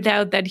figured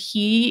out that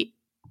he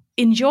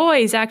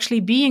enjoys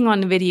actually being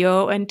on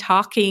video and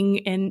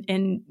talking and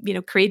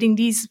creating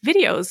these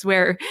videos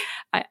where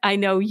I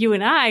know you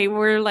and I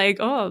were like,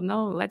 oh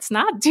no, let's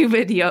not do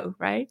video,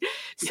 right?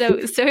 So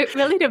it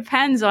really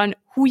depends on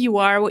who you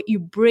are, what you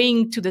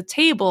bring to the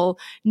table,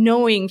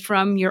 knowing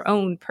from your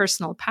own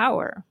personal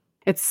power.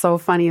 It's so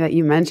funny that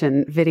you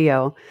mentioned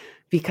video,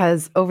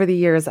 because over the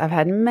years I've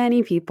had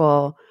many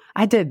people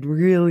I did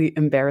really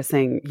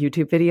embarrassing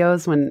YouTube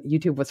videos when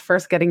YouTube was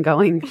first getting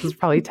going. This was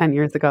probably 10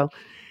 years ago.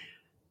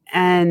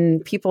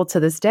 And people to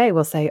this day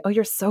will say, oh,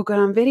 you're so good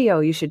on video.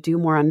 You should do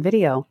more on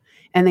video.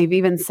 And they've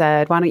even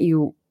said, why don't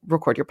you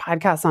record your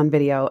podcast on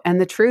video? And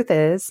the truth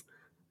is,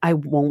 I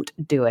won't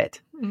do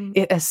it.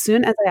 As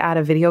soon as I add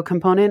a video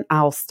component,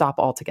 I'll stop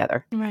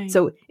altogether. Right.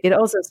 So it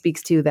also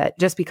speaks to that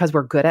just because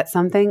we're good at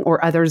something,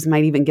 or others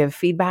might even give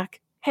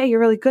feedback, hey, you're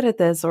really good at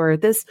this, or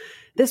this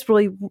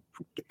really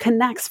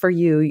connects for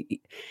you,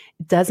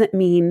 doesn't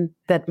mean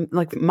that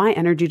like my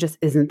energy just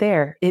isn't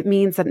there. It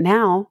means that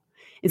now,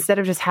 instead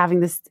of just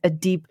having a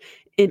deep,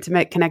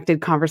 intimate,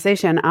 connected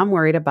conversation, I'm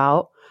worried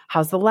about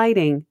how's the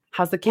lighting,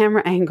 how's the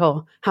camera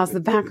angle, how's the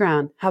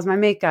background, how's my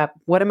makeup,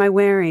 what am I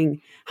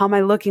wearing, how am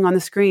I looking on the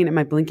screen, am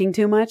I blinking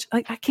too much?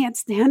 Like, I can't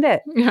stand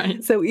it.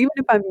 Right. So even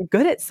if I'm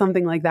good at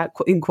something like that,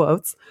 in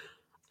quotes,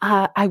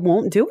 I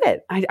won't do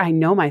it. I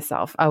know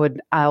myself.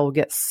 I'll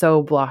get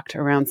so blocked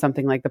around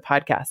something like the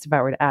podcast if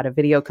I were to add a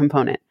video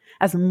component.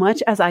 As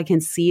much as I can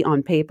see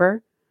on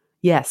paper,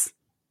 yes,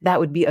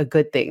 that would be a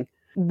good thing.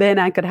 Then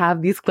I could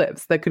have these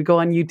clips that could go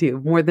on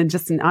YouTube more than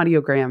just an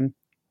audiogram.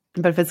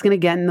 But if it's going to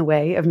get in the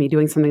way of me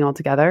doing something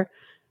altogether,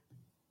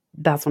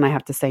 that's when I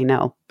have to say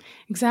no.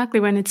 Exactly.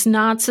 When it's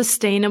not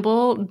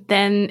sustainable,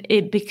 then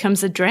it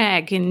becomes a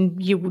drag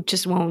and you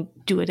just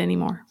won't do it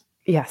anymore.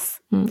 Yes.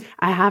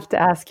 I have to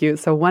ask you.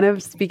 So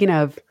speaking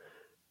of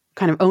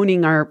kind of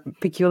owning our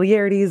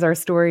peculiarities, our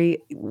story,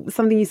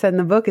 something you said in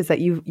the book is that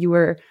you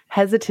were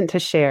hesitant to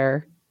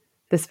share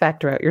this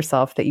fact about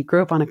yourself, that you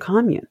grew up on a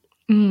commune,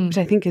 which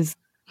I think is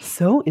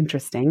so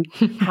interesting.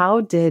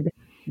 How did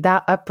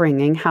that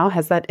upbringing, how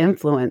has that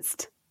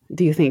influenced,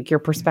 do you think, your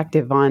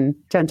perspective on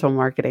gentle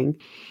marketing?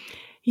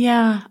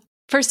 Yeah.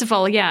 First of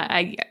all,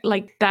 I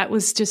like that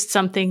was just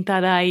something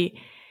that I,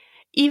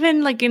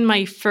 even like in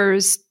my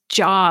first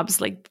jobs,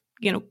 like,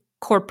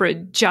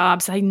 corporate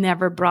jobs, I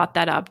never brought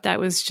that up. That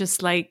was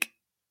just like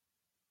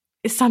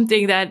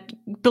something that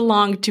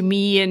belonged to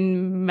me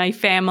and my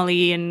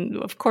family. And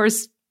of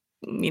course,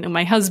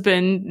 my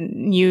husband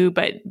knew,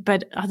 but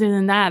other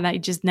than that, I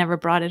just never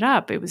brought it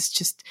up. It was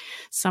just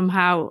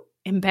somehow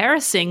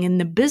embarrassing in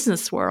the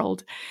business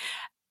world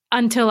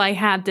until I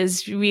had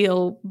this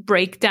real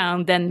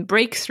breakdown, then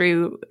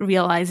breakthrough,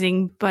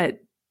 realizing, but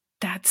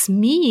that's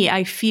me.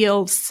 I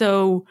feel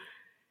so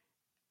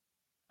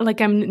like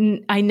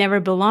I never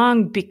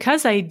belonged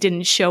because I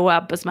didn't show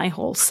up as my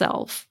whole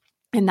self.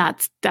 And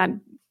that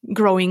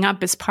growing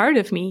up is part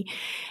of me.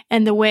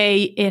 And the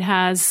way it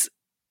has,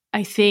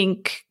 I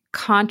think,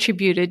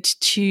 contributed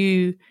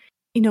to,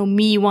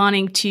 me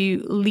wanting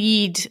to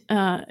lead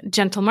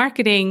gentle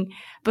marketing,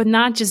 but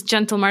not just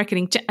gentle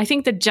marketing. I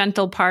think the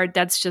gentle part,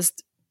 that's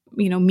just,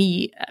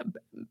 me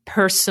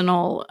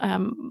personal,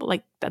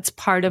 like that's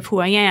part of who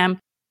I am.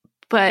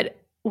 But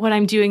what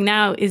I'm doing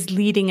now is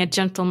leading a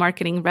gentle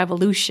marketing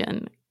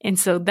revolution. And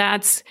so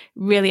that's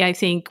really, I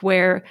think,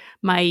 where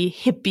my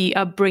hippie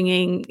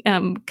upbringing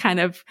kind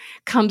of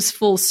comes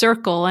full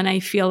circle. And I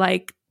feel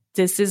like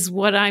this is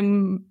what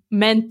I'm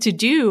meant to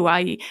do.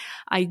 I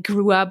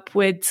grew up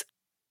with,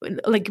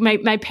 like,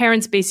 my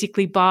parents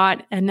basically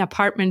bought an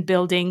apartment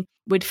building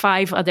with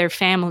 5 other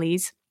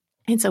families.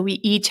 And so we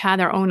each had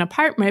our own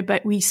apartment,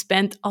 but we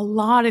spent a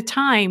lot of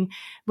time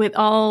with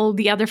all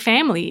the other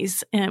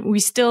families. And we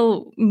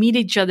still meet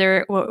each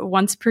other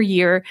once per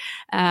year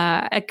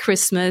at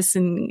Christmas,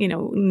 and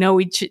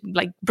know each,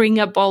 like, bring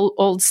up all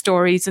old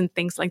stories and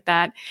things like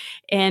that.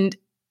 And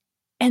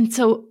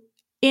so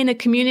in a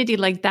community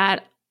like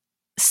that,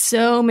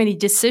 so many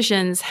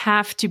decisions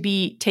have to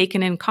be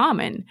taken in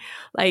common.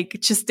 Like,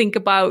 just think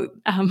about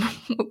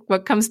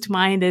what comes to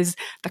mind is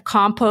the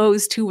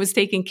compost, who was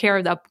taking care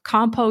of the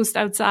compost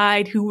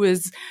outside, who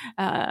was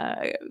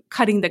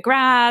cutting the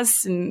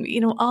grass, and,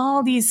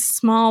 all these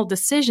small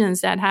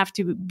decisions that have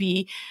to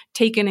be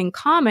taken in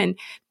common.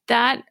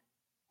 That,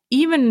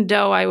 even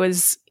though I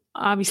was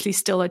obviously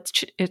still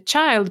a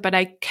child, but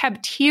I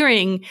kept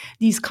hearing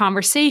these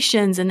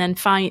conversations and then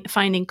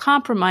finding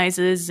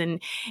compromises,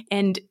 and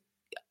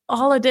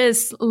all of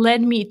this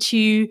led me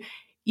to,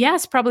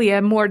 yes, probably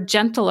a more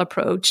gentle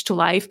approach to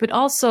life, but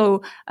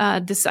also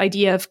this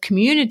idea of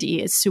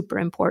community is super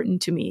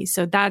important to me.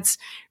 So that's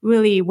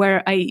really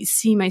where I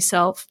see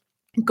myself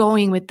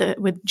going with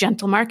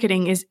gentle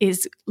marketing,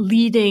 is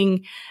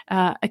leading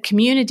a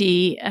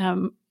community,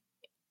 and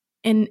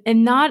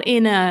not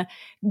in a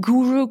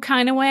guru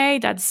kind of way.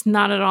 That's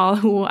not at all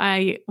who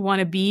I want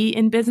to be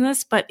in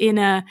business, but in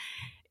a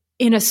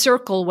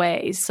circle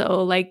way.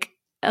 So like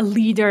a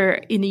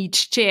leader in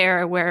each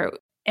chair, where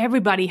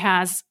everybody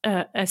has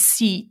a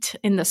seat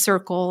in the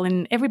circle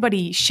and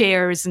everybody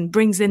shares and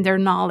brings in their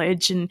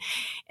knowledge. And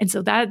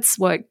so that's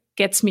what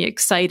gets me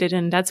excited.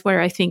 And that's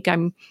where I think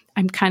I'm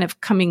kind of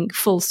coming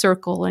full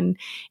circle. And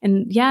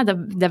yeah,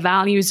 the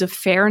values of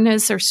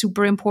fairness are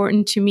super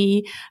important to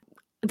me.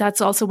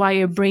 That's also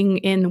why I bring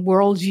in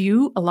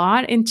worldview a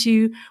lot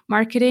into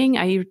marketing.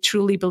 I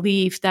truly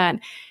believe that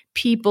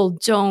people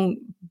don't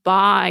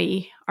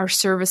buy our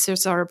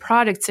services or our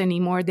products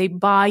anymore. They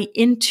buy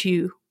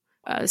into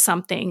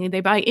something.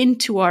 They buy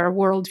into our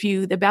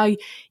worldview. They buy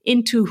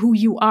into who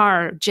you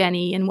are,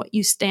 Jenny, and what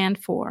you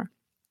stand for.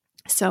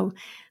 So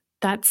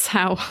that's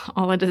how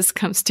all of this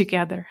comes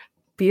together.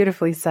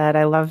 Beautifully said.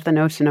 I love the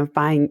notion of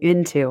buying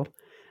into,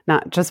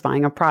 not just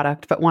buying a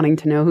product, but wanting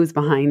to know who's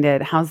behind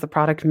it. How's the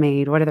product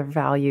made? What are their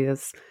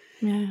values?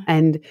 Yeah.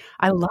 And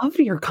I love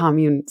your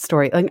commune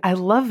story. Like, I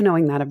love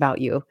knowing that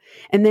about you.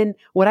 And then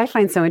what I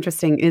find so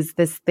interesting is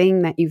this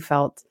thing that you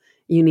felt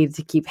you needed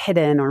to keep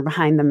hidden or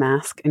behind the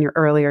mask in your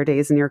earlier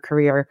days in your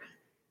career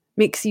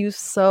makes you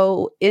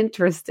so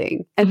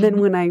interesting. And then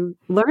when I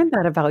learned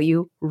that about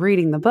you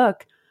reading the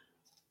book,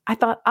 I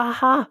thought,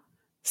 aha,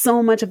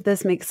 so much of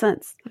this makes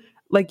sense.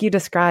 Like you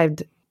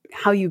described,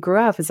 how you grew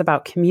up is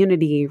about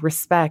community,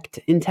 respect,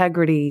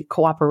 integrity,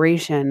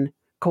 cooperation,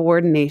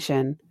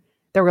 coordination.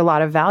 There were a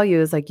lot of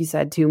values, like you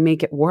said, to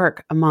make it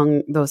work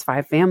among those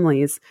 5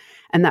 families.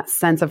 And that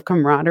sense of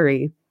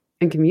camaraderie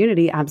and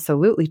community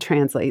absolutely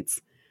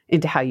translates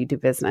into how you do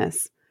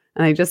business.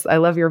 And I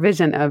love your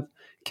vision of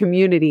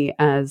community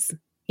as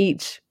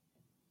each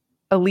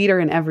a leader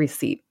in every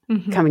seat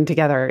coming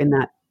together in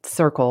that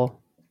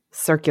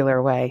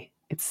circular way.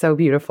 It's so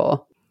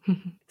beautiful.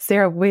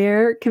 Sarah,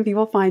 where can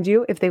people find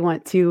you if they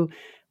want to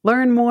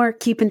learn more,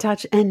 keep in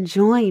touch, and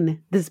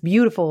join this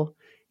beautiful,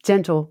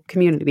 gentle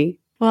community?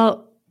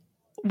 Well,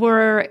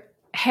 we're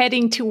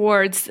heading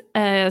towards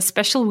a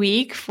special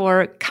week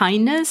for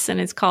kindness, and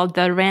it's called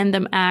the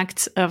Random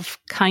Acts of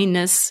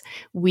Kindness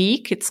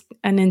Week. It's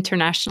an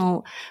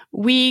international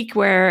week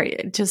where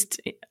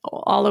just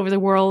all over the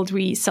world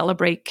we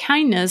celebrate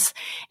kindness.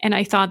 And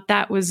I thought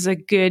that was a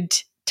good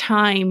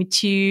time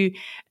to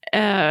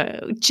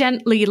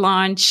gently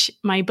launch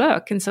my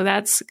book, and so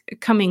that's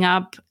coming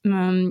up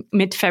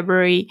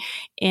mid-February,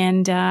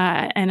 and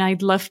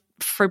I'd love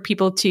for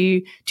people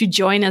to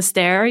join us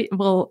there.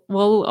 We'll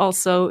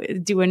also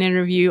do an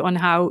interview on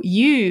how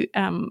you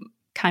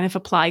kind of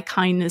apply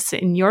kindness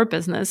in your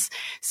business.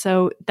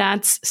 So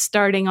that's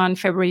starting on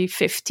February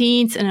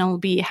 15th, and it'll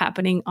be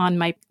happening on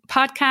my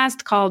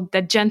podcast called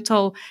The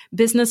Gentle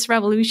Business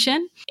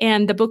Revolution.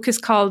 And the book is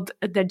called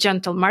The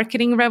Gentle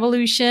Marketing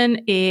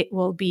Revolution. It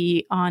will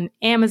be on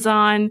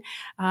Amazon.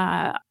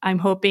 I'm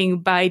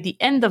hoping by the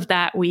end of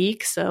that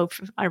week, so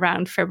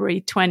around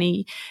February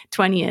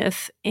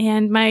 20th.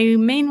 And my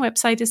main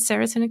website is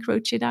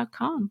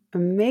sarahsantacroce.com.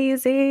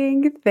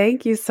 Amazing.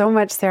 Thank you so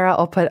much, Sarah.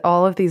 I'll put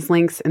all of these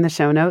links in the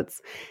show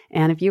notes.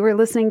 And if you were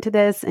listening to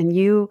this and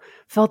you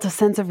felt a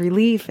sense of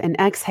relief and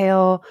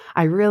exhale,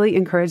 I really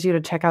encourage you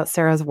to check out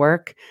Sarah's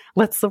work.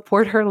 Let's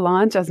support her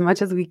launch as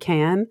much as we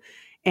can.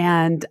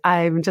 And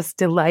I'm just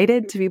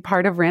delighted to be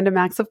part of Random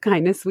Acts of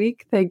Kindness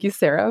Week. Thank you,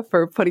 Sarah,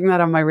 for putting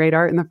that on my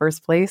radar in the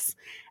first place.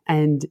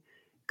 And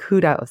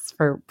kudos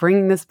for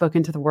bringing this book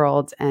into the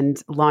world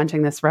and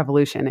launching this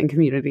revolution in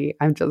community.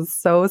 I'm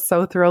just so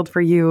thrilled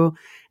for you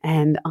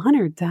and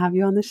honored to have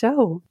you on the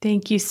show.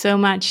 Thank you so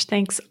much.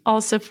 Thanks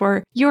also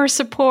for your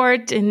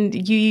support,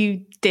 and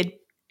you did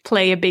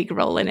play a big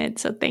role in it.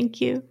 So thank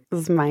you.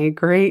 This is my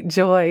great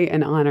joy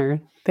and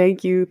honor.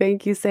 Thank you.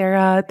 Thank you,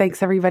 Sarah.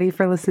 Thanks everybody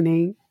for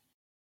listening.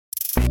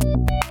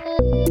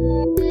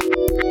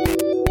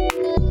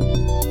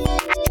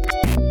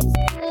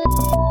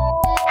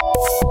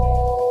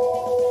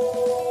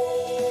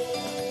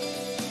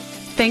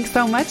 Thanks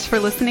so much for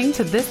listening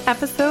to this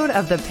episode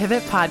of the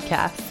Pivot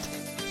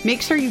Podcast.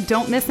 Make sure you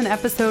don't miss an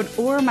episode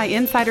or my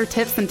insider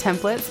tips and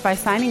templates by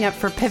signing up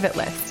for Pivot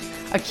List,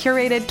 a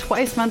curated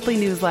twice-monthly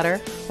newsletter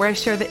where I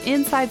share the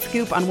inside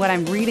scoop on what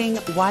I'm reading,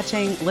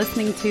 watching,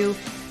 listening to,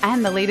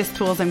 and the latest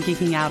tools I'm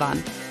geeking out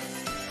on.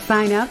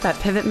 Sign up at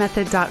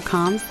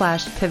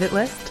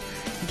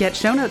pivotmethod.com/pivotlist. Get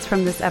show notes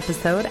from this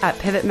episode at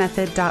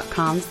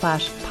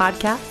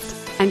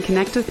pivotmethod.com/podcast and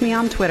connect with me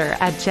on Twitter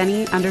at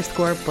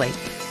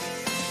Jenny_Blake.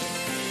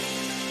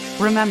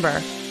 Remember,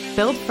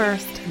 build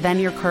first, then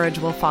your courage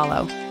will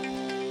follow.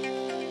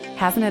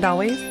 Hasn't it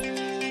always?